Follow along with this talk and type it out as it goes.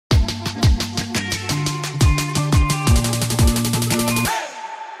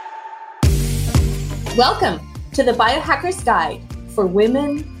Welcome to the Biohacker's Guide for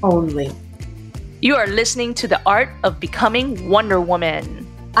Women Only. You are listening to The Art of Becoming Wonder Woman.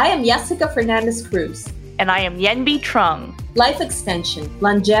 I am Jessica Fernandez-Cruz. And I am Yenbi Trung. Life extension,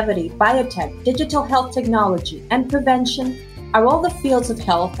 longevity, biotech, digital health technology, and prevention are all the fields of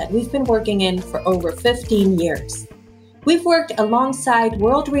health that we've been working in for over 15 years. We've worked alongside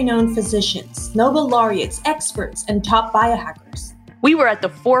world-renowned physicians, Nobel laureates, experts, and top biohackers. We were at the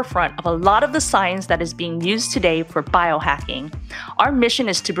forefront of a lot of the science that is being used today for biohacking. Our mission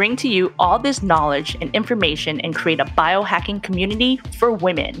is to bring to you all this knowledge and information and create a biohacking community for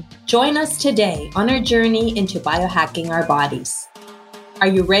women. Join us today on our journey into biohacking our bodies. Are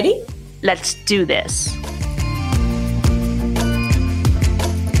you ready? Let's do this.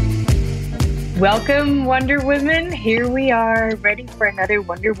 Welcome, Wonder Women. Here we are, ready for another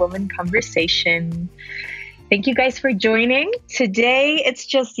Wonder Woman conversation. Thank you guys for joining. Today, it's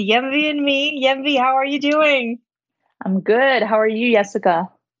just Yenbi and me. Yenbi, how are you doing? I'm good. How are you, Jessica?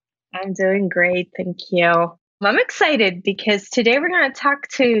 I'm doing great. Thank you. I'm excited because today we're going to talk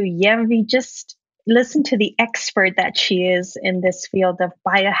to Yenbi. Just listen to the expert that she is in this field of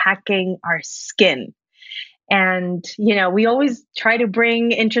biohacking our skin. And, we always try to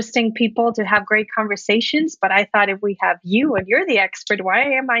bring interesting people to have great conversations. But I thought if we have you and you're the expert, why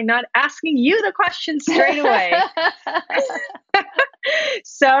am I not asking you the questions straight away?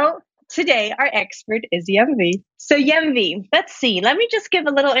 So today, our expert is Yenbi. So Yenbi, let's see. Let me just give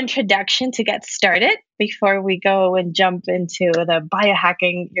a little introduction to get started before we go and jump into the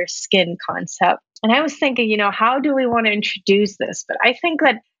biohacking your skin concept. And I was thinking, how do we want to introduce this? But I think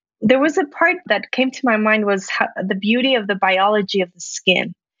that there was a part that came to my mind was the beauty of the biology of the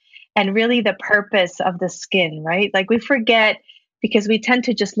skin and really the purpose of the skin, right? Like we forget because we tend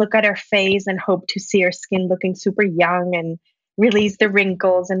to just look at our face and hope to see our skin looking super young and release the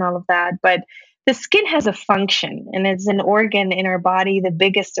wrinkles and all of that. But the skin has a function and it's an organ in our body, the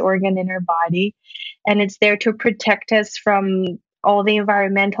biggest organ in our body. And it's there to protect us from all the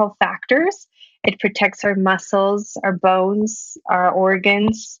environmental factors. It protects our muscles, our bones, our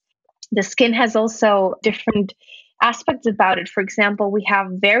organs. The skin has also different aspects about it. For example, we have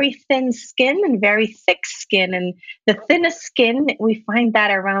very thin skin and very thick skin. And the thinnest skin, we find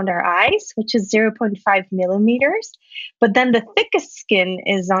that around our eyes, which is 0.5 millimeters. But then the thickest skin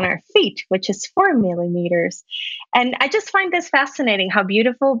is on our feet, which is 4 millimeters. And I just find this fascinating, how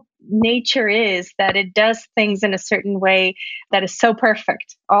beautiful nature is, that it does things in a certain way that is so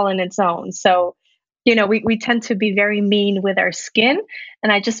perfect all in its own. So we tend to be very mean with our skin.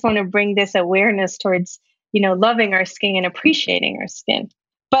 And I just want to bring this awareness towards, loving our skin and appreciating our skin.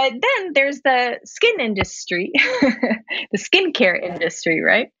 But then there's the skin industry, the skincare industry,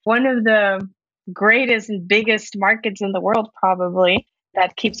 right? One of the greatest and biggest markets in the world, probably,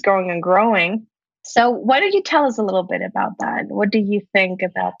 that keeps growing and growing. So why don't you tell us a little bit about that? What do you think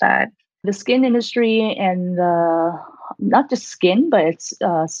about that? The skin industry and not just skin, but it's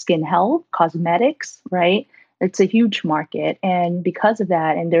skin health, cosmetics, right? It's a huge market. And because of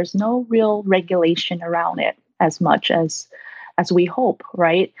that, and there's no real regulation around it as much as we hope,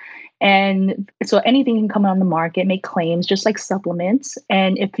 right? And so anything can come on the market, make claims, just like supplements.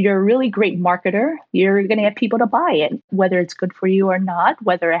 And if you're a really great marketer, you're going to get people to buy it, whether it's good for you or not,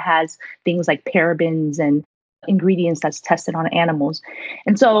 whether it has things like parabens and ingredients that's tested on animals.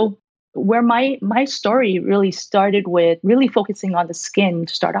 And so where my story really started with really focusing on the skin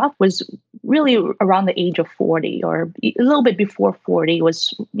to start off was really around the age of 40 or a little bit before 40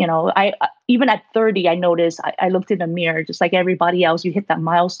 was, I even at 30, I noticed I looked in the mirror just like everybody else. You hit that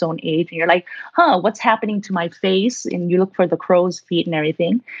milestone age and you're like, what's happening to my face? And you look for the crow's feet and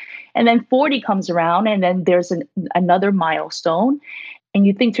everything. And then 40 comes around and then there's another milestone. And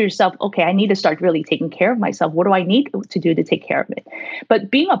you think to yourself, okay, I need to start really taking care of myself. What do I need to do to take care of it?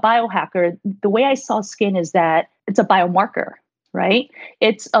 But being a biohacker, the way I saw skin is that it's a biomarker, right?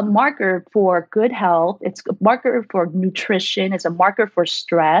 It's a marker for good health. It's a marker for nutrition. It's a marker for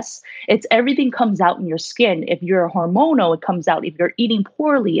stress. It's everything comes out in your skin. If you're hormonal, it comes out. If you're eating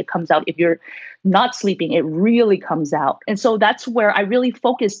poorly, it comes out. If you're not sleeping, it really comes out. And so that's where I really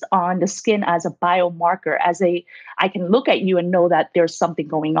focused on the skin as a biomarker, I can look at you and know that there's something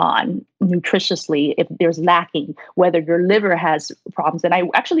going on nutritiously, if there's lacking, whether your liver has problems. And I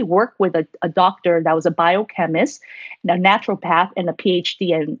actually worked with a doctor that was a biochemist, a naturopath, and a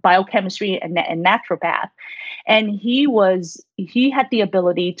PhD in biochemistry and naturopath. And he had the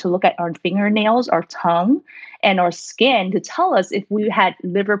ability to look at our fingernails, our tongue, and our skin to tell us if we had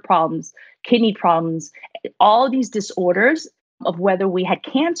liver problems, kidney problems, all these disorders, of whether we had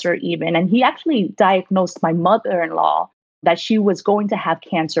cancer even. And he actually diagnosed my mother-in-law that she was going to have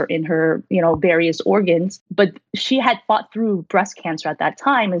cancer in her, various organs, but she had fought through breast cancer at that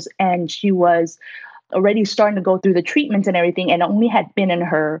time and she was already starting to go through the treatments and everything and only had been in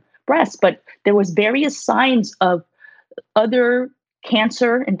her breast, but there was various signs of other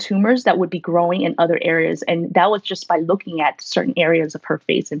cancer and tumors that would be growing in other areas. And that was just by looking at certain areas of her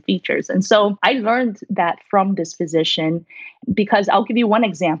face and features. And so I learned that from this physician because I'll give you one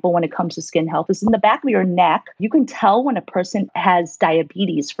example when it comes to skin health is in the back of your neck. You can tell when a person has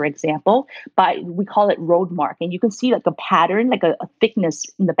diabetes, for example, by we call it road mark. And you can see like a pattern, like a thickness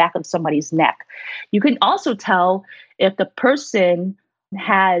in the back of somebody's neck. You can also tell if the person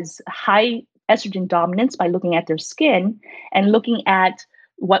has high estrogen dominance by looking at their skin and looking at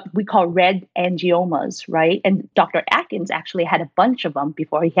what we call red angiomas, right? And Dr. Atkins actually had a bunch of them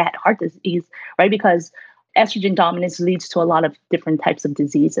before he had heart disease, right? Because estrogen dominance leads to a lot of different types of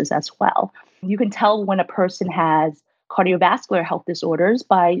diseases as well. You can tell when a person has cardiovascular health disorders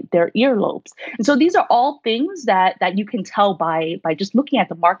by their earlobes. And so these are all things that you can tell by just looking at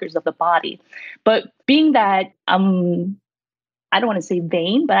the markers of the body. But being that I don't want to say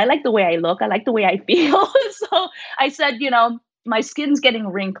vain, but I like the way I look. I like the way I feel. So I said, my skin's getting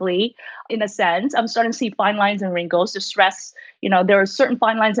wrinkly in a sense. I'm starting to see fine lines and wrinkles. The stress, there are certain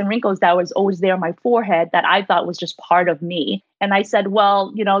fine lines and wrinkles that was always there on my forehead that I thought was just part of me. And I said,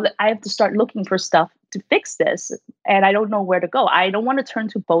 well, I have to start looking for stuff to fix this. And I don't know where to go. I don't want to turn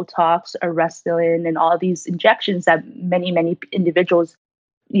to Botox or Restylane and all these injections that many, many individuals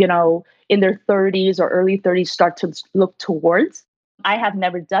in their 30s or early 30s start to look towards. I have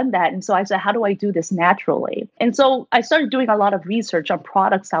never done that. And so I said, how do I do this naturally? And so I started doing a lot of research on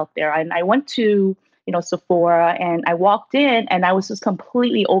products out there. And I went to, Sephora and I walked in and I was just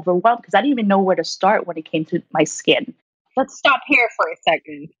completely overwhelmed because I didn't even know where to start when it came to my skin. Let's stop here for a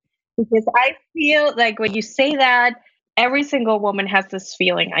second because I feel like when you say that, every single woman has this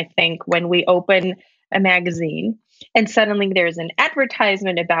feeling, I think, when we open a magazine and suddenly there's an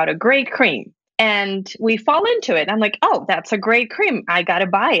advertisement about a great cream and we fall into it. I'm like, oh, that's a great cream. I got to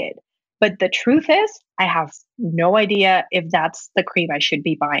buy it. But the truth is, I have no idea if that's the cream I should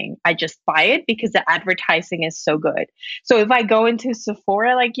be buying. I just buy it because the advertising is so good. So if I go into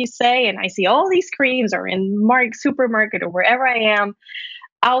Sephora, like you say, and I see all these creams or in supermarket or wherever I am,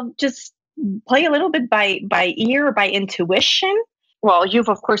 I'll just play a little bit by ear, by intuition. Well, you've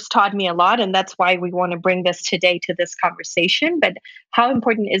of course taught me a lot, and that's why we want to bring this today to this conversation. But how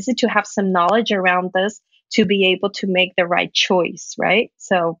important is it to have some knowledge around this to be able to make the right choice, right?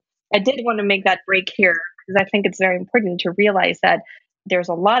 So I did want to make that break here because I think it's very important to realize that there's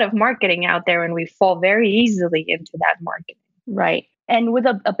a lot of marketing out there and we fall very easily into that marketing. Right. And with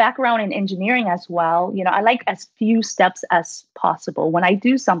a background in engineering as well, I like as few steps as possible. When I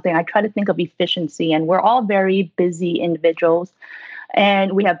do something, I try to think of efficiency, and we're all very busy individuals.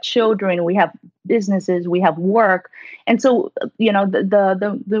 And we have children, we have businesses, we have work. And so,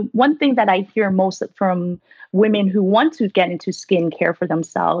 the one thing that I hear most from women who want to get into skincare for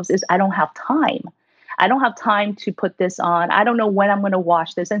themselves is I don't have time. I don't have time to put this on. I don't know when I'm going to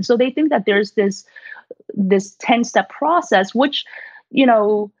wash this. And so they think that there's this 10-step process, which,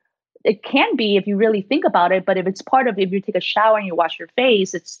 it can be if you really think about it, but if you take a shower and you wash your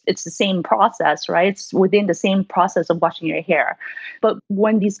face, it's the same process, right? It's within the same process of washing your hair. But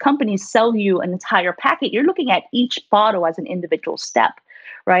when these companies sell you an entire packet, you're looking at each bottle as an individual step,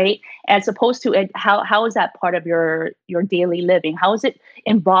 right? As opposed to how is that part of your daily living? How is it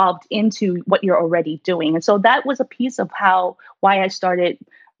involved into what you're already doing? And so that was a piece of why I started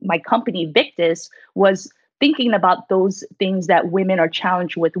my company Victus, was thinking about those things that women are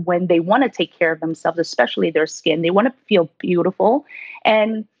challenged with when they want to take care of themselves, especially their skin. They want to feel beautiful.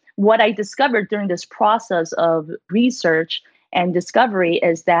 And what I discovered during this process of research and discovery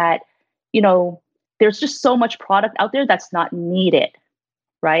is that, there's just so much product out there that's not needed,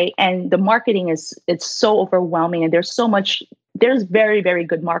 right? And the marketing it's so overwhelming, and there's very, very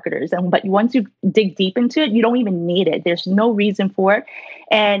good marketers. But once you dig deep into it, you don't even need it. There's no reason for it.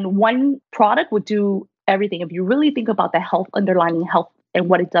 And one product would do everything if you really think about the underlying health and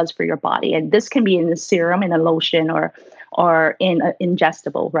what it does for your body. And this can be in a serum, in a lotion, or in an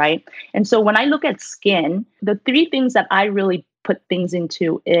ingestible, right? And so when I look at skin, the three things that I really put things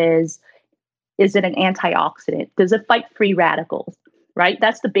into is it an antioxidant? Does it fight free radicals? Right?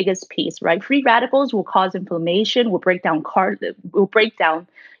 That's the biggest piece, right? Free radicals will cause inflammation, will break down, cause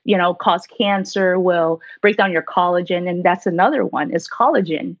cancer, will break down your collagen. And that's another one is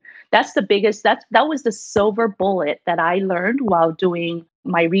collagen. That's the biggest, that was the silver bullet that I learned while doing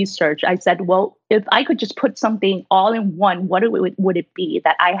my research. I said, well, if I could just put something all in one, what would it be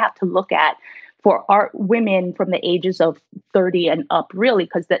that I have to look at for our women from the ages of 30 and up, really,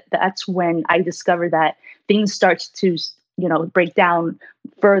 because that's when I discovered that things start to, break down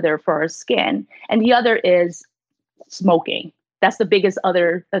further for our skin. And the other is smoking. That's the biggest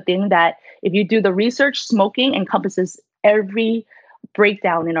other thing that if you do the research, smoking encompasses every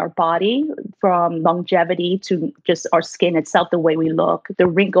breakdown in our body, from longevity to just our skin itself, the way we look, the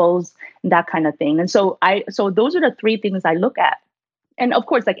wrinkles, and that kind of thing. And so those are the three things I look at. And of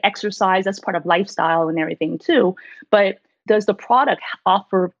course, like exercise, that's part of lifestyle and everything too. But does the product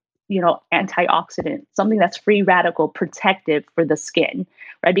offer, antioxidant, something that's free radical protective for the skin,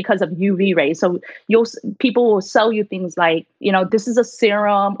 right? Because of UV rays. So people will sell you things like, this is a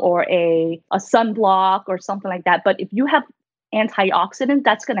serum or a sunblock or something like that. But if you have antioxidant,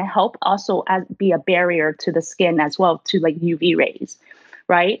 that's going to help also be a barrier to the skin as well, to like UV rays,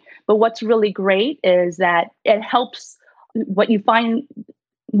 right? But what's really great is that it helps. What you find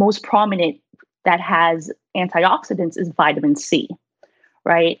most prominent that has antioxidants is vitamin C,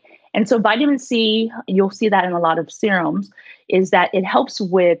 right? And so vitamin C, you'll see that in a lot of serums, is that it helps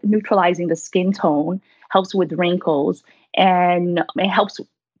with neutralizing the skin tone, helps with wrinkles, and it helps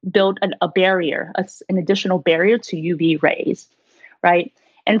build a barrier, an additional barrier to UV rays, right?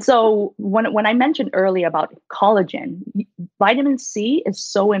 And so when I mentioned earlier about collagen, vitamin C is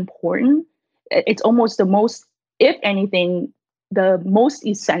so important. It's almost the most, if anything, the most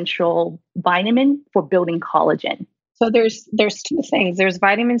essential vitamin for building collagen. So there's two things. There's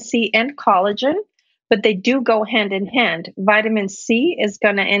vitamin C and collagen, but they do go hand in hand. Vitamin C is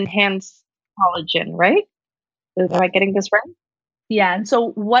going to enhance collagen, right? Am I getting this right? Yeah. And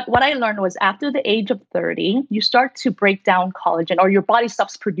so what I learned was after the age of 30, you start to break down collagen, or your body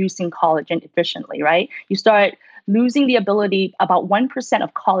stops producing collagen efficiently, right? You start losing the ability, about 1%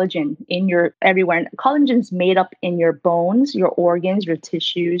 of collagen in your everywhere. And collagen is made up in your bones, your organs, your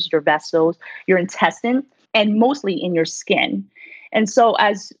tissues, your vessels, your intestine, and mostly in your skin. And so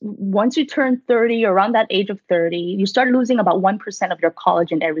once you turn 30, around that age of 30, you start losing about 1% of your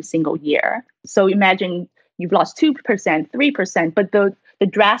collagen every single year. So imagine you've lost 2%, 3%, but the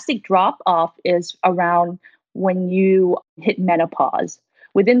drastic drop off is around when you hit menopause.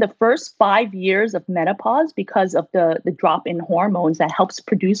 Within the first 5 years of menopause, because of the drop in hormones that helps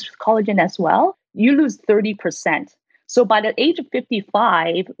produce collagen as well, you lose 30%. So by the age of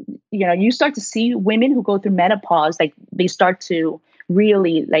 55, you start to see women who go through menopause, like they start to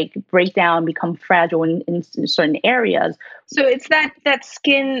really like break down, become fragile in certain areas. So it's that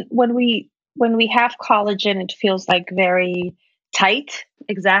skin, when we have collagen, it feels like very tight.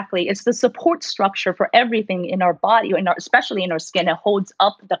 Exactly. It's the support structure for everything in our body, especially in our skin. It holds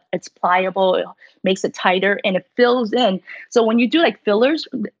up, it's pliable, it makes it tighter, and it fills in. So when you do like fillers,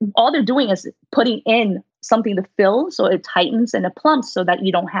 all they're doing is putting in something to fill, so it tightens and it plumps so that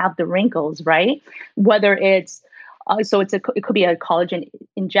you don't have the wrinkles, right? Whether it's it could be a collagen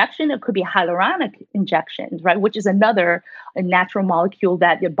injection, it could be hyaluronic injections, right? Which is another a natural molecule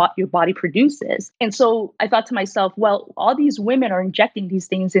that your body produces. And so I thought to myself, well, all these women are injecting these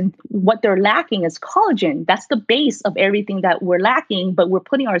things, and what they're lacking is collagen. That's the base of everything that we're lacking, but we're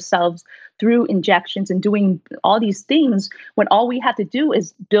putting ourselves through injections and doing all these things when all we have to do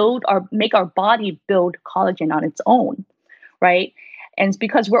is make our body build collagen on its own, right? And it's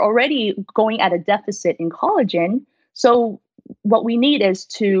because we're already going at a deficit in collagen. So what we need is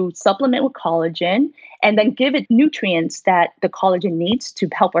to supplement with collagen and then give it nutrients that the collagen needs to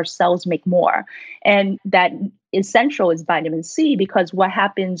help our cells make more. And that essential is vitamin C, because what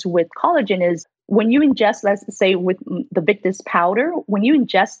happens with collagen is when you ingest, let's say with the Victus powder, when you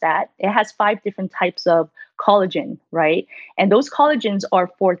ingest that, it has 5 different types of collagen, right? And those collagens are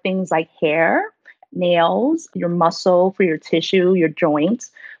for things like hair, nails, your muscle, for your tissue, your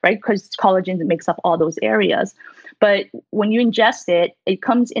joints, right? Because collagen makes up all those areas. But when you ingest it, it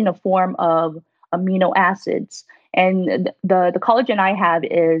comes in the form of amino acids. And the collagen I have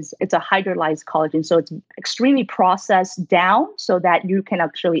it's a hydrolyzed collagen. So it's extremely processed down so that you can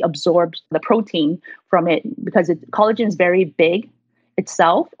actually absorb the protein from it, because collagen is very big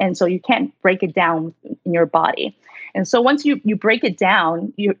itself. And so you can't break it down in your body. And so once you break it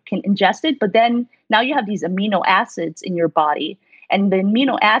down, you can ingest it, but then now you have these amino acids in your body, and the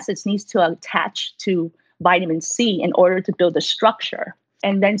amino acids needs to attach to vitamin C in order to build a structure.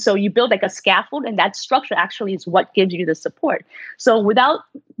 And then so you build like a scaffold, and that structure actually is what gives you the support. So without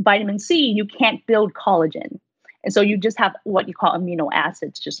vitamin C, you can't build collagen. And so you just have what you call amino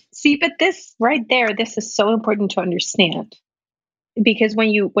acids. See, but this right there, this is so important to understand. Because when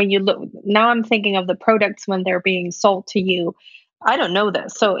you look, now I'm thinking of the products when they're being sold to you. I don't know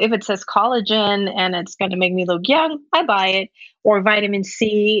this. So if it says collagen and it's going to make me look young, I buy it. Or vitamin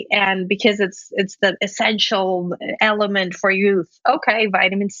C, and because it's the essential element for youth. Okay,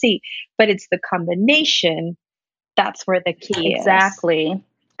 vitamin C, but it's the combination that's where the key is. Exactly.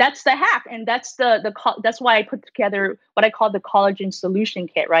 That's the hack, and that's why I put together what I call the collagen solution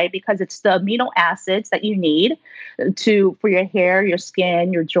kit, right? Because it's the amino acids that you need to for your hair, your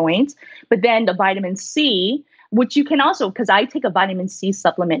skin, your joints, but then the vitamin C, which you can also, because I take a vitamin C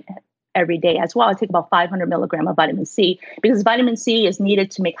supplement every day as well. I take about 500 milligram of vitamin C because vitamin C is needed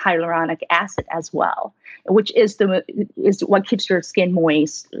to make hyaluronic acid as well, which is what keeps your skin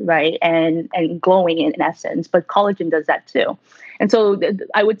moist, right, and glowing in essence. But collagen does that too. And so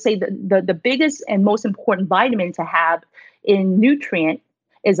I would say the biggest and most important vitamin to have in nutrient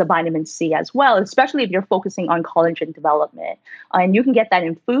is a vitamin C as well, especially if you're focusing on collagen development. And you can get that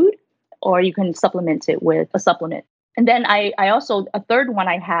in food, or you can supplement it with a supplement. And then I also, a third one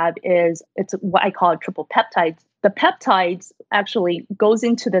I have is, it's what I call triple peptides. The peptides actually goes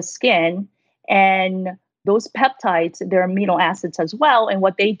into the skin, and those peptides, they're amino acids as well. And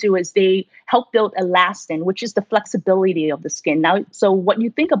what they do is they help build elastin, which is the flexibility of the skin. Now, so what you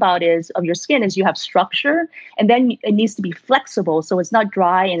think about is of your skin is you have structure, and then it needs to be flexible. So it's not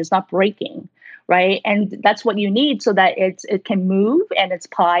dry and it's not breaking, right? And that's what you need so that it can move and it's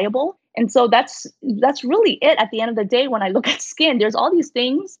pliable. And so that's really it at the end of the day. When I look at skin, there's all these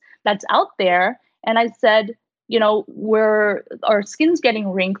things that's out there. And I said, our skin's getting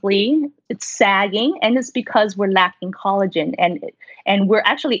wrinkly, it's sagging, and it's because we're lacking collagen, and we're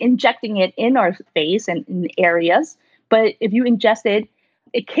actually injecting it in our face and in areas. But if you ingest it,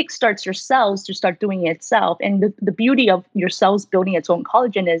 it kickstarts your cells to start doing it itself. And the beauty of your cells building its own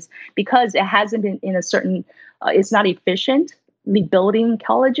collagen is because it hasn't been in a certain, it's not efficiently building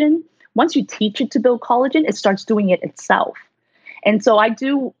collagen. Once you teach it to build collagen, it starts doing it itself. And so I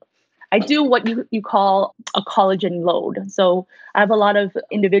do what you call a collagen load. So I have a lot of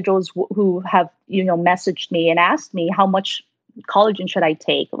individuals who have, messaged me and asked me how much collagen should I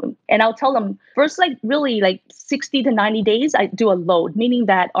take? And I'll tell them first, like really like 60 to 90 days, I do a load, meaning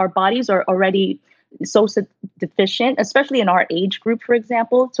that our bodies are already so deficient, especially in our age group, for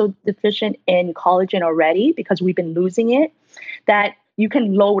example, so deficient in collagen already because we've been losing it, that you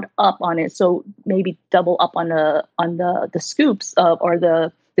can load up on it. So maybe double up on the scoops or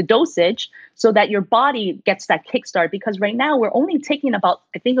the dosage so that your body gets that kickstart. Because right now we're only taking about,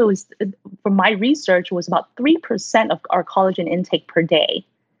 I think it was, from my research, was about 3% of our collagen intake per day.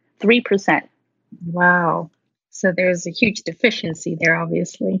 3%. Wow. So there's a huge deficiency there,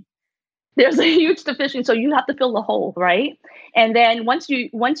 obviously. There's a huge deficiency. So you have to fill the hole, right? And then once you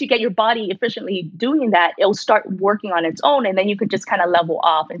get your body efficiently doing that, it'll start working on its own. And then you could just kind of level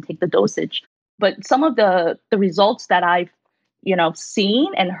off and take the dosage. But some of the results that I've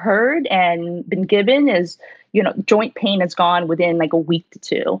seen and heard and been given is, joint pain is gone within like a week to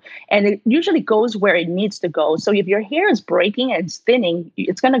two. And it usually goes where it needs to go. So if your hair is breaking and it's thinning,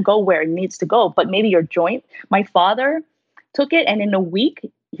 it's going to go where it needs to go. But maybe your joint, my father took it, and in a week,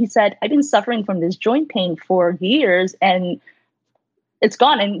 he said, I've been suffering from this joint pain for years and it's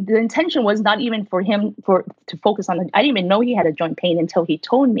gone. And the intention was not even for him to focus on it. I didn't even know he had a joint pain until he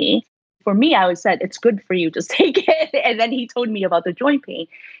told me. For me, I always said, it's good for you, just take it. And then he told me about the joint pain,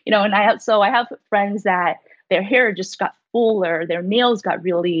 and I have friends that their hair just got fuller, their nails got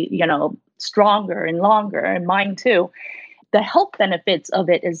really, stronger and longer, and mine too. The health benefits of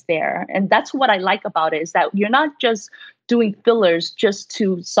it is there. And that's what I like about it, is that you're not just doing fillers just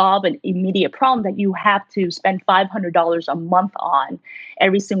to solve an immediate problem that you have to spend $500 a month on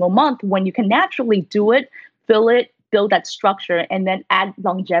every single month, when you can naturally do it, fill it, build that structure, and then add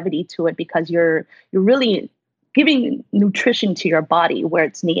longevity to it because you're really giving nutrition to your body where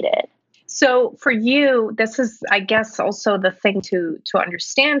it's needed. So for you, this is, I guess, also the thing to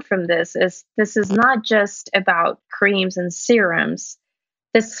understand from this is not just about creams and serums.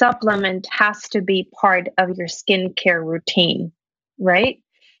 The supplement has to be part of your skincare routine, right?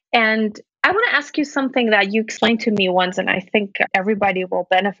 And I want to ask you something that you explained to me once, and I think everybody will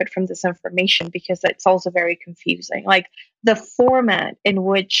benefit from this information because it's also very confusing. Like the format in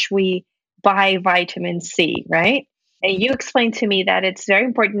which we buy vitamin C, right? And you explained to me that it's very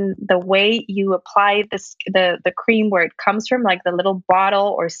important the way you apply the cream, where it comes from, like the little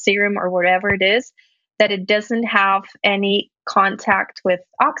bottle or serum or whatever it is, that it doesn't have any contact with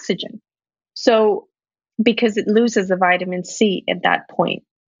oxygen. So, because it loses the vitamin C at that point.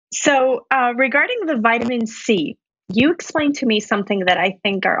 So, regarding the vitamin C, You explained to me something that I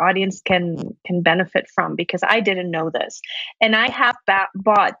think our audience can benefit from because I didn't know this. And I have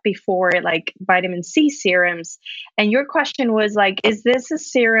bought before like vitamin C serums. And your question was like, is this a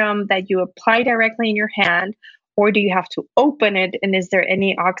serum that you apply directly in your hand or do you have to open it? And is there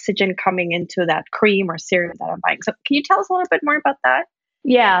any oxygen coming into that cream or serum that I'm buying? So can you tell us a little bit more about that?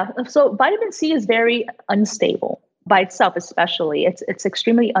 Yeah. So vitamin C is very unstable by itself, especially. It's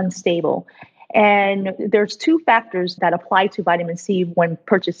extremely unstable. And there's two factors that apply to vitamin C when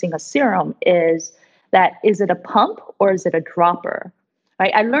purchasing a serum is it a pump or is it a dropper?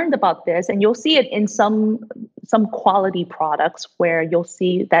 Right? I learned about this and you'll see it in some quality products where you'll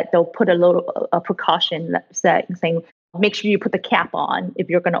see that they'll put a precaution saying make sure you put the cap on if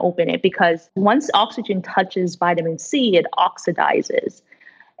you're going to open it because once oxygen touches vitamin C, it oxidizes.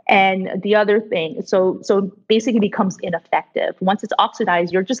 And the other thing, so basically becomes ineffective. Once it's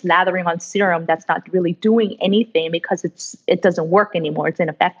oxidized, you're just lathering on serum that's not really doing anything because it doesn't work anymore. It's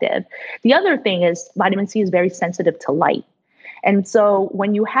ineffective. The other thing is vitamin C is very sensitive to light. And so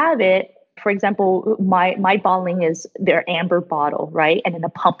when you have it, for example, my bottling is their amber bottle, right? And in a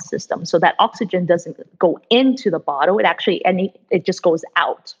pump system. So that oxygen doesn't go into the bottle. It just goes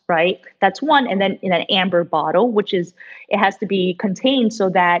out, right? That's one. And then in an amber bottle, it has to be contained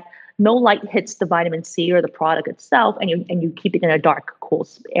so that no light hits the vitamin C or the product itself, and you keep it in a dark, cool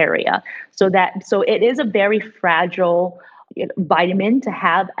area. So it is a very fragile vitamin to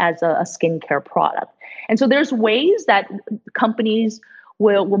have as a skincare product. And so there's ways that companies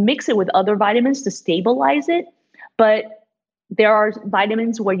will mix it with other vitamins to stabilize it. But there are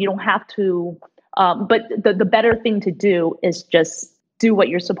vitamins where you don't have to. But the better thing to do is just do what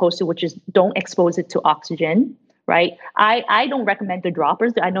you're supposed to, which is don't expose it to oxygen. Right. I don't recommend the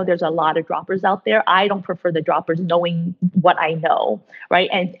droppers. I know there's a lot of droppers out there. I don't prefer the droppers knowing what I know. Right.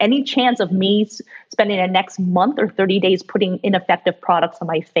 And any chance of me spending the next month or 30 days putting ineffective products on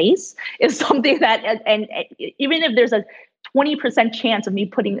my face is something that, and even if there's a 20% chance of me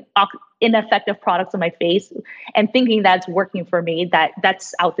putting ineffective products on my face and thinking that's working for me,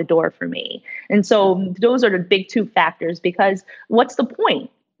 that's out the door for me. And so those are the big two factors because what's the point?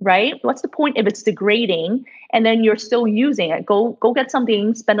 Right? What's the point if it's degrading and then you're still using it? Go get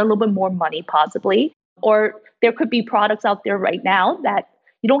something, spend a little bit more money possibly. Or there could be products out there right now that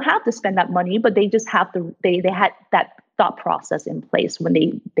you don't have to spend that money, but they just have to, they had that thought process in place when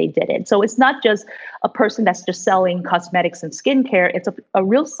they did it. So it's not just a person that's just selling cosmetics and skincare. It's a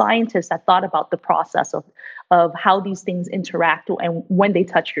real scientist that thought about the process of how these things interact and when they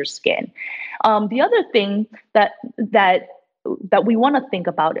touch your skin. The other thing that we want to think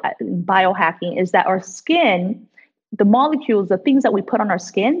about in biohacking is that our skin, the molecules, the things that we put on our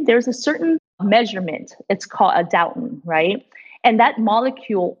skin, there's a certain measurement. It's called a Dalton, right? And that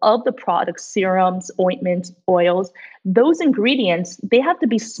molecule of the products, serums, ointments, oils, those ingredients, they have to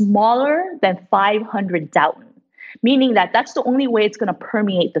be smaller than 500 Dalton, meaning that that's the only way it's going to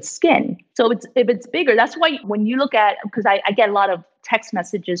permeate the skin. So if it's bigger, that's why when you look at, because I get a lot of text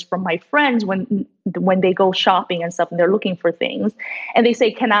messages from my friends when they go shopping and stuff and they're looking for things and they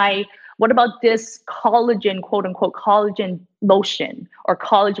say, what about this collagen, quote unquote, collagen lotion or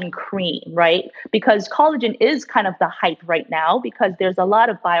collagen cream, right? Because collagen is kind of the hype right now because there's a lot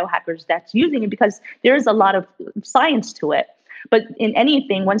of biohackers that's using it because there's a lot of science to it. But in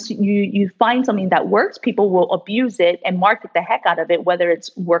anything, once you find something that works, people will abuse it and market the heck out of it, whether it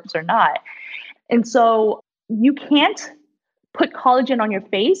works or not. And so you can't put collagen on your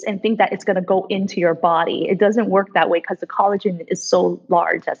face and think that it's going to go into your body. It doesn't work that way because the collagen is so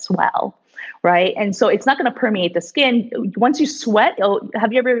large as well, right? And so it's not going to permeate the skin. Once you sweat,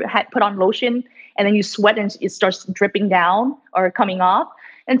 have you ever put on lotion and then you sweat and it starts dripping down or coming off?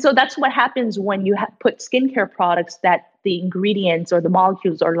 And so that's what happens when you put skincare products that the ingredients or the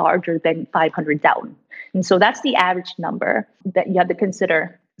molecules are larger than 500 Dalton. And so that's the average number that you have to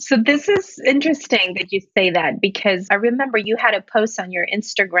consider. So this is interesting that you say that because I remember you had a post on your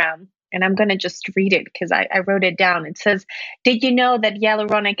Instagram and I'm going to just read it because I wrote it down. It says, did you know that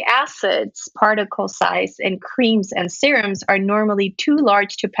hyaluronic acid's particle size in creams and serums are normally too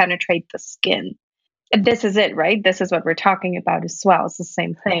large to penetrate the skin? And this is it, right? This is what we're talking about as well. It's the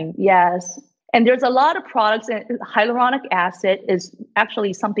same thing. Yes. And there's a lot of products, and hyaluronic acid is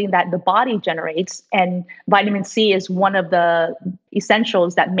actually something that the body generates. And vitamin C is one of the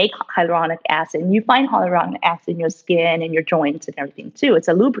essentials that make hyaluronic acid. And you find hyaluronic acid in your skin and your joints and everything too. It's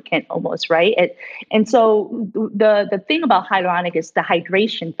a lubricant almost, right? And so the thing about hyaluronic is the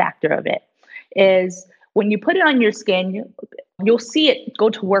hydration factor of it is when you put it on your skin, you'll see it go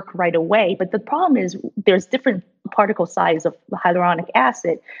to work right away. But the problem is there's different particle size of hyaluronic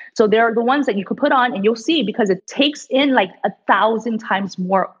acid. So there are the ones that you could put on and you'll see, because it takes in like 1,000 times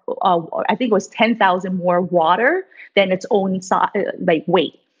more, I think it was 10,000 more water than its own like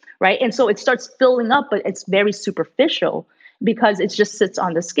weight, right? And so it starts filling up, but it's very superficial because it just sits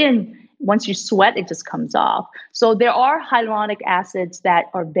on the skin. Once you sweat, it just comes off. So there are hyaluronic acids that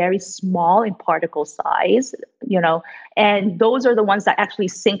are very small in particle size, and those are the ones that actually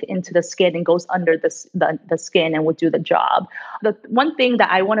sink into the skin and goes under the skin and will do the job. The one thing that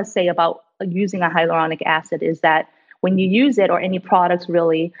I want to say about using a hyaluronic acid is that when you use it, or any products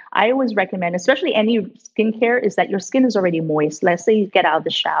really, I always recommend, especially any skincare, is that your skin is already moist. Let's say you get out of the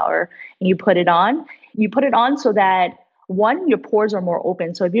shower and you put it on. You put it on so that, one, your pores are more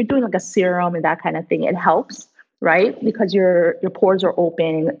open. So if you're doing like a serum and that kind of thing, it helps, right? Because your pores are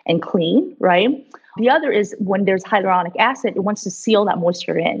open and clean, right? The other is when there's hyaluronic acid, it wants to seal that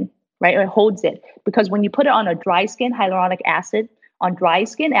moisture in, right? Or it holds it. Because when you put it on a dry skin, hyaluronic acid on dry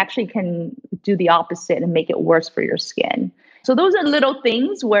skin actually can do the opposite and make it worse for your skin. So those are little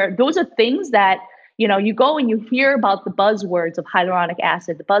things that, you go and you hear about the buzzwords of hyaluronic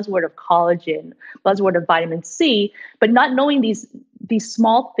acid, the buzzword of collagen, buzzword of vitamin C, but not knowing these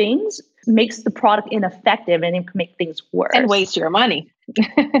small things makes the product ineffective, and it can make things worse. And waste your money.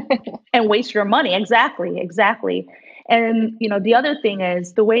 And waste your money. Exactly. And, the other thing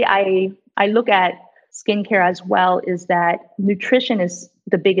is, the way I look at skincare as well is that nutrition is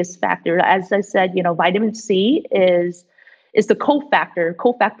the biggest factor. As I said, vitamin C is the cofactor.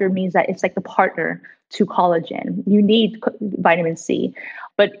 Cofactor means that it's like the partner to collagen. You need vitamin C.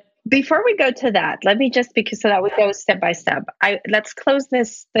 But before we go to that, let me just, because so that we go step by step, let's close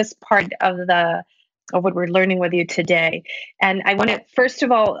this part of what we're learning with you today. And I want to, first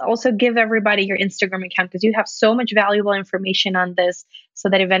of all, also give everybody your Instagram account, because you have so much valuable information on this, so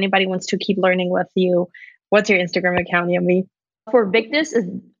that if anybody wants to keep learning with you, what's your Instagram account, Yemi? For Victus is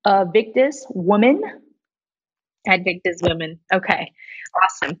Victus Woman. At Victus Women. Okay.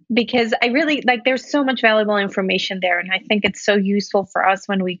 Awesome. Because I really there's so much valuable information there. And I think it's so useful for us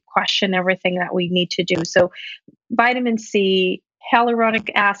when we question everything that we need to do. So vitamin C, hyaluronic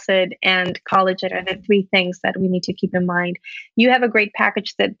acid, and collagen are the three things that we need to keep in mind. You have a great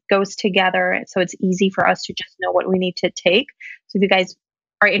package that goes together, so it's easy for us to just know what we need to take. So if you guys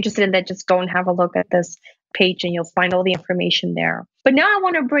are interested in that, just go and have a look at this page and you'll find all the information there. But now I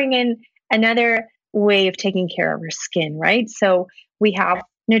want to bring in another way of taking care of your skin, right? So we have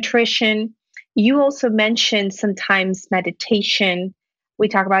nutrition. You also mentioned sometimes meditation. We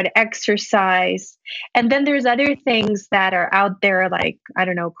talk about exercise. And then there's other things that are out there, like, I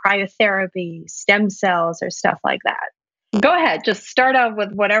don't know, cryotherapy, stem cells, or stuff like that. Go ahead. Just start off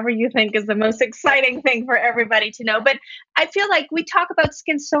with whatever you think is the most exciting thing for everybody to know. But I feel like we talk about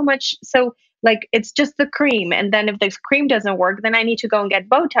skin so much. So it's just the cream. And then if this cream doesn't work, then I need to go and get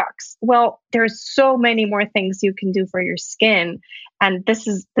Botox. Well, there's so many more things you can do for your skin. And this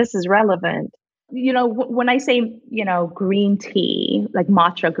is relevant. When I say, green tea, like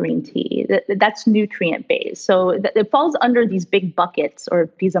matcha green tea, that's nutrient based. So it falls under these big buckets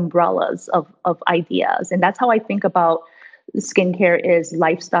or these umbrellas of ideas. And that's how I think about skincare is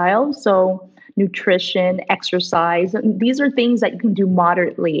lifestyle. So nutrition, exercise, these are things that you can do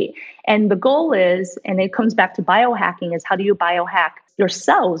moderately. And the goal is, and it comes back to biohacking, is how do you biohack your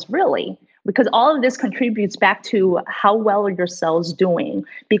cells really? Because all of this contributes back to how well are your cells doing.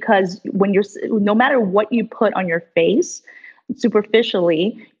 Because no matter what you put on your face,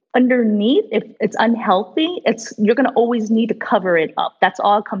 superficially, underneath, if it's unhealthy, you're going to always need to cover it up. That's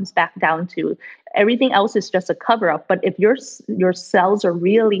all it comes back down to. Everything else is just a cover up. But if your cells are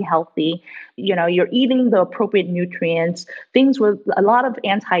really healthy, you're eating the appropriate nutrients, things with a lot of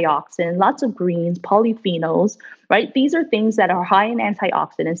antioxidants, lots of greens, polyphenols, right? These are things that are high in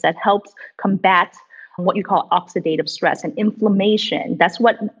antioxidants that helps combat what you call oxidative stress and inflammation. That's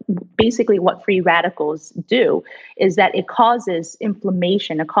basically what free radicals do, is that it causes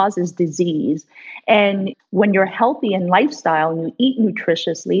inflammation, it causes disease. And when you're healthy in lifestyle and you eat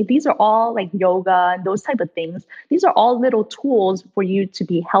nutritiously, these are all like yoga and those type of things. These are all little tools for you to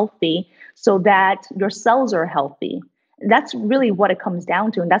be healthy so that your cells are healthy. That's really what it comes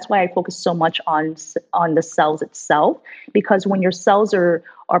down to. And that's why I focus so much on the cells itself, because when your cells are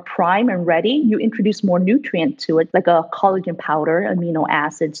prime and ready, you introduce more nutrient to it, like a collagen powder, amino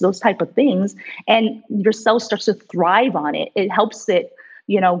acids, those type of things. And your cell starts to thrive on it. It helps it,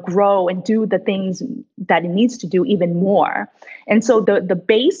 grow and do the things that it needs to do even more. And so the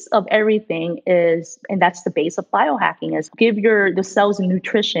base of everything is, and that's the base of biohacking, is give the cells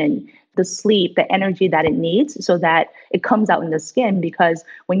nutrition, the sleep, the energy that it needs so that it comes out in the skin. Because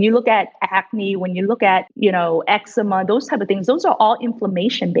when you look at acne, when you look at, eczema, those type of things, those are all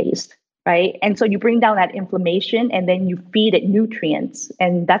inflammation based. Right. And so you bring down that inflammation and then you feed it nutrients.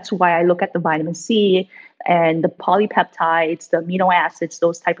 And that's why I look at the vitamin C and the polypeptides, the amino acids,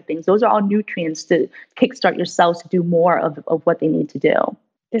 those type of things. Those are all nutrients to kickstart your cells to do more of what they need to do.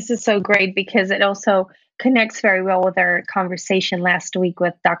 This is so great because it also connects very well with our conversation last week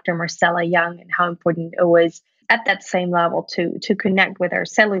with Dr. Marcella Young and how important it was at that same level to connect with our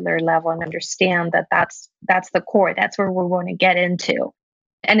cellular level and understand that that's the core. That's where we want to get into.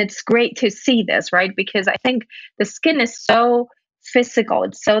 And it's great to see this, right? Because I think the skin is so physical.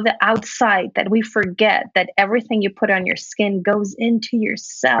 It's so the outside that we forget that everything you put on your skin goes into your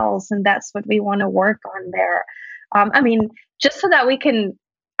cells. And that's what we want to work on there. Just so that we can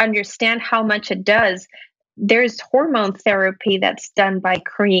understand how much it does, there's hormone therapy that's done by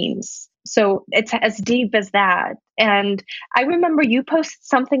creams. So it's as deep as that. And I remember you posted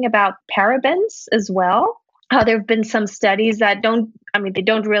something about parabens as well. There have been some studies that they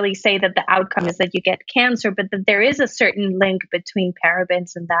don't really say that the outcome is that you get cancer, but that there is a certain link between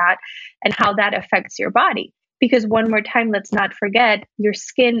parabens and that and how that affects your body. Because one more time, let's not forget, your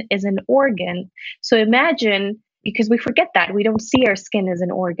skin is an organ. So imagine, because we forget that, we don't see our skin as an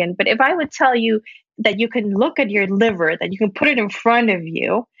organ. But if I would tell you that you can look at your liver, that you can put it in front of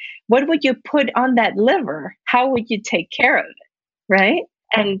you, what would you put on that liver? How would you take care of it, right?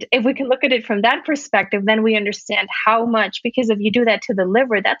 And if we can look at it from that perspective, then we understand how much, because if you do that to the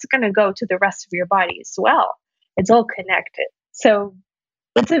liver, that's going to go to the rest of your body as well. It's all connected. So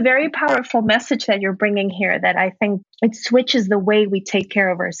it's a very powerful message that you're bringing here that I think it switches the way we take care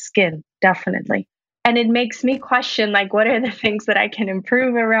of our skin, definitely. And it makes me question, like, what are the things that I can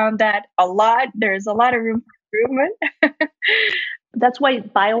improve around that? A lot. There's a lot of room for improvement. That's why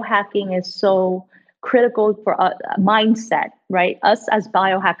biohacking is so critical for a mindset, right? Us as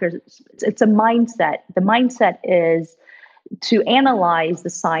biohackers, it's a mindset. The mindset is to analyze the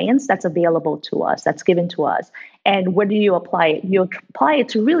science that's available to us, that's given to us. And where do you apply it? You apply it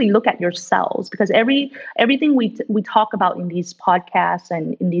to really look at your cells, because everything we talk about in these podcasts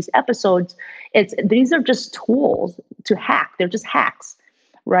and in these episodes, these are just tools to hack. They're just hacks,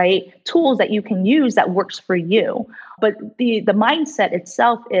 right? Tools that you can use that works for you. But the mindset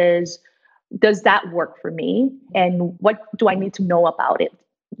itself is, does that work for me? And what do I need to know about it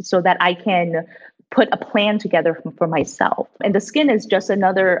so that I can put a plan together for myself? And the skin is just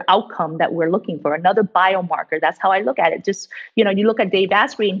another outcome that we're looking for, another biomarker. That's how I look at it. Just, you look at Dave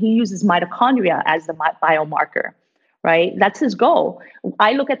Asprey and he uses mitochondria as the biomarker, right? That's his goal.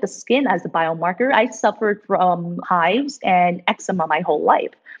 I look at the skin as the biomarker. I suffered from hives and eczema my whole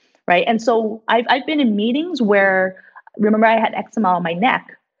life, right? And so I've been in meetings where, remember, I had eczema on my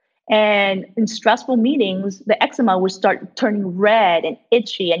neck. And in stressful meetings, the eczema would start turning red and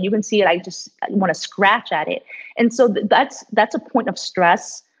itchy, and you can see it. I want to scratch at it. And so that's a point of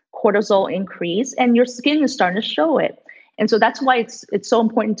stress, cortisol increase, and your skin is starting to show it. And so that's why it's so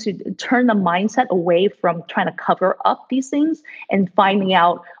important to turn the mindset away from trying to cover up these things and finding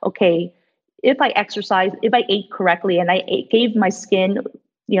out, okay, if I exercise, if I ate correctly, and I gave my skin,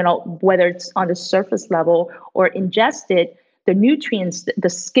 whether it's on the surface level or ingested, the nutrients,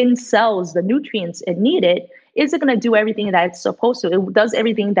 the skin cells, the nutrients it needed, is it going to do everything that it's supposed to? It does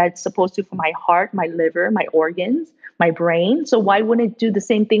everything that it's supposed to for my heart, my liver, my organs, my brain. So why wouldn't it do the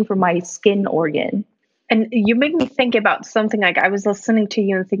same thing for my skin organ? And you make me think about something. Like, I was listening to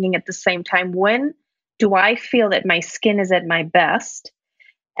you and thinking at the same time, when do I feel that my skin is at my best?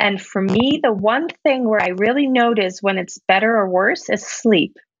 And for me, the one thing where I really notice when it's better or worse is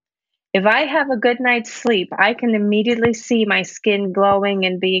sleep. If I have a good night's sleep, I can immediately see my skin glowing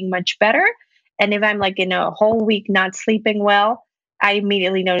and being much better. And if I'm like in a whole week not sleeping well, I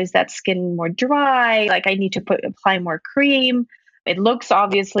immediately notice that skin more dry, like I need to apply more cream. It looks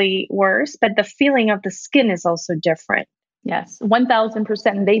obviously worse, but the feeling of the skin is also different. Yes,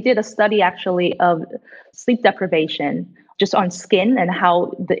 1000%. They did a study actually of sleep deprivation just on skin and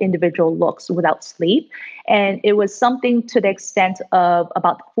how the individual looks without sleep. And it was something to the extent of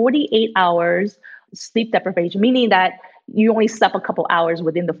about 48 hours sleep deprivation, meaning that you only slept a couple hours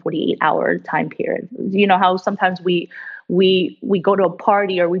within the 48-hour time period. You know how sometimes we go to a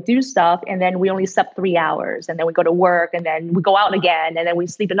party or we do stuff and then we only slept 3 hours, and then we go to work and then we go out again and then we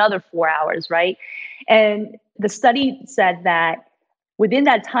sleep another 4 hours, right? And the study said that within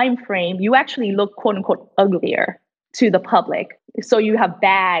that time frame, you actually look, quote unquote, uglier to the public. So you have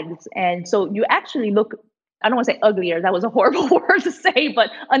bags, and so you actually look, I don't want to say uglier, that was a horrible word to say, but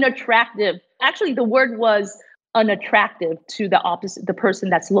unattractive. Actually, the word was unattractive to the person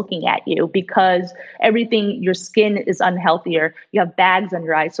that's looking at you, because your skin is unhealthier. You have bags under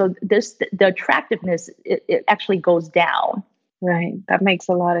your eyes. So the attractiveness, it actually goes down. Right. That makes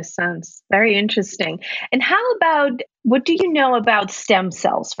a lot of sense. Very interesting. And how about, what do you know about stem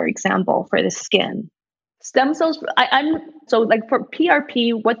cells, for example, for the skin? Stem cells, so like for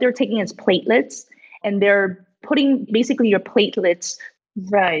PRP, what they're taking is platelets, and they're putting basically your platelets.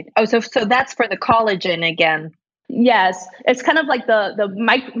 Right. Oh, so that's for the collagen again. Yes, it's kind of like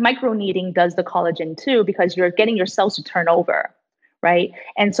the micro needling does the collagen too, because you're getting your cells to turn over, right?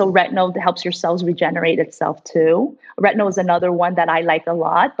 And so retinol helps your cells regenerate itself too. Retinol is another one that I like a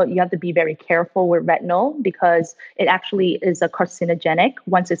lot, but you have to be very careful with retinol because it actually is a carcinogenic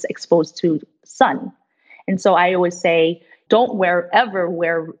once it's exposed to sun. And so I always say, don't ever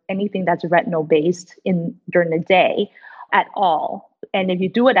wear anything that's retinol based during the day at all. And if you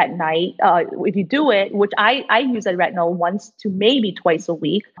do it at night, if you do it, which I use a retinol once to maybe twice a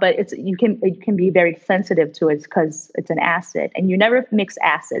week, but it can be very sensitive to it because it's an acid, and you never mix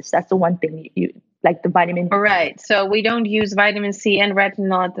acids. That's the one thing you like the vitamin. All right. So we don't use vitamin C and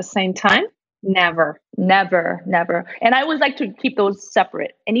retinol at the same time? Never. And I always like to keep those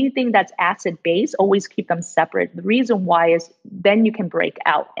separate. Anything that's acid based, always keep them separate. The reason why is then you can break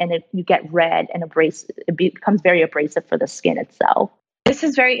out and you get red and it becomes very abrasive for the skin itself. This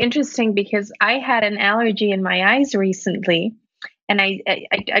is very interesting because I had an allergy in my eyes recently, and I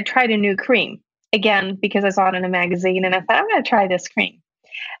tried a new cream again because I saw it in a magazine, and I thought I'm going to try this cream.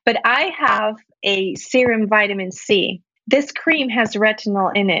 But I have a serum vitamin C. This cream has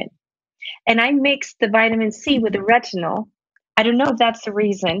retinol in it. And I mixed the vitamin C with the retinol. I don't know if that's the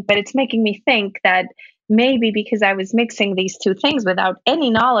reason, but it's making me think that maybe because I was mixing these two things without any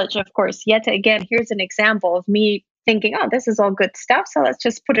knowledge, of course. Yet again, here's an example of me thinking, oh, this is all good stuff, so let's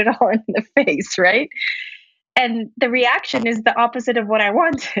just put it all in the face, right? And the reaction is the opposite of what I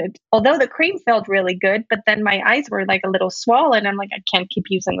wanted. Although the cream felt really good, but then my eyes were like a little swollen. I'm like, I can't keep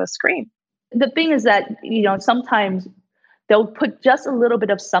using this cream. The thing is that, sometimes they'll put just a little bit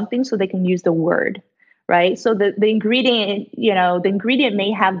of something so they can use the word, right? So the ingredient, the ingredient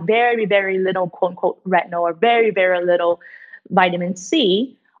may have very, very little quote unquote retinol or very, very little vitamin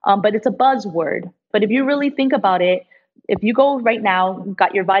C, but it's a buzzword. But if you really think about it, if you go right now,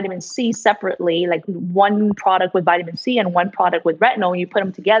 got your vitamin C separately, like one product with vitamin C and one product with retinol, and you put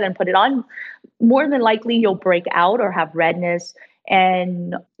them together and put it on, more than likely you'll break out or have redness,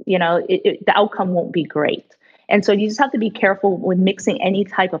 and the outcome won't be great. And so you just have to be careful with mixing any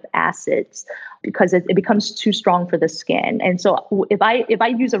type of acids because it becomes too strong for the skin. And so if I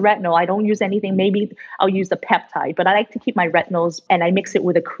use a retinol, I don't use anything. Maybe I'll use the peptide, but I like to keep my retinols and I mix it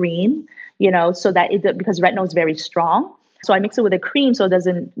with a cream, so that because retinol is very strong. So I mix it with a cream so it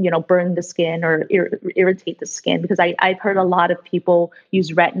doesn't, burn the skin or irritate the skin, because I've heard a lot of people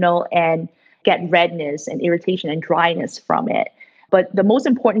use retinol and get redness and irritation and dryness from it. But the most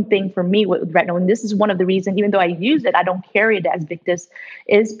important thing for me with retinol, and this is one of the reasons, even though I use it, I don't carry it as Victus,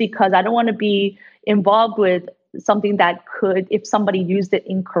 is because I don't want to be involved with something that could, if somebody used it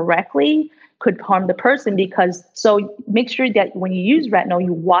incorrectly, could harm the person. So make sure that when you use retinol,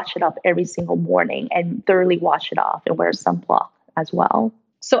 you wash it off every single morning and thoroughly wash it off, and wear sunblock as well.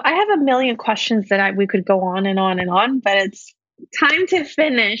 So I have a million questions that we could go on and on and on, but it's time to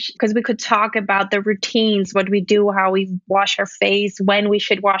finish, because we could talk about the routines, what we do, how we wash our face, when we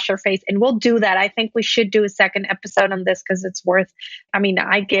should wash our face. And we'll do that. I think we should do a second episode on this because it's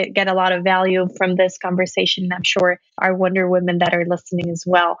I get a lot of value from this conversation. And I'm sure our Wonder Women that are listening as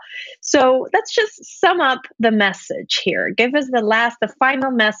well. So let's just sum up the message here. Give us the final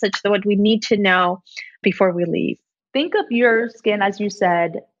message, what we need to know before we leave. Think of your skin, as you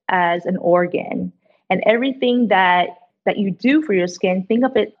said, as an organ, and everything that you do for your skin, think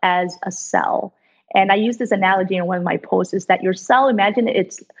of it as a cell. And I use this analogy in one of my posts, is that your cell, imagine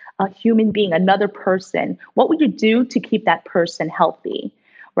it's a human being, another person. What would you do to keep that person healthy,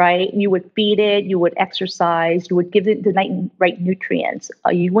 right? You would feed it, you would exercise, you would give it the right nutrients.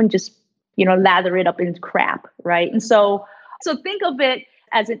 You wouldn't just, lather it up in crap, right? And so think of it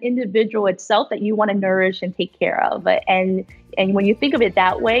as an individual itself that you want to nourish and take care of. And when you think of it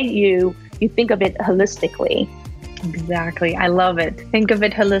that way, you think of it holistically. Exactly. I love it. Think of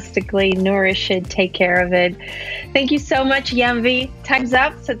it holistically, nourish it, take care of it. Thank you so much, Yemvi. Time's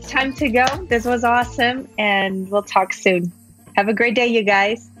up, so it's time to go. This was awesome, and we'll talk soon. Have a great day, you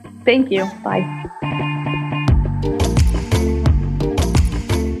guys. Thank you. Bye.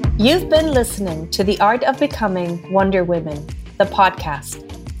 You've been listening to The Art of Becoming Wonder Women, the podcast.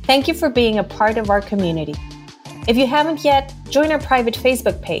 Thank you for being a part of our community. If you haven't yet, join our private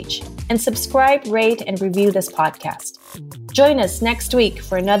Facebook page and subscribe, rate, and review this podcast. Join us next week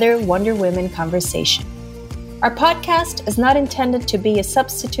for another Wonder Women conversation. Our podcast is not intended to be a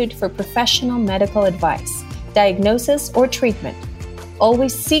substitute for professional medical advice, diagnosis, or treatment.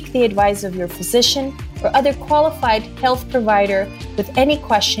 Always seek the advice of your physician or other qualified health provider with any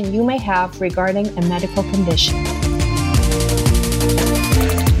question you may have regarding a medical condition.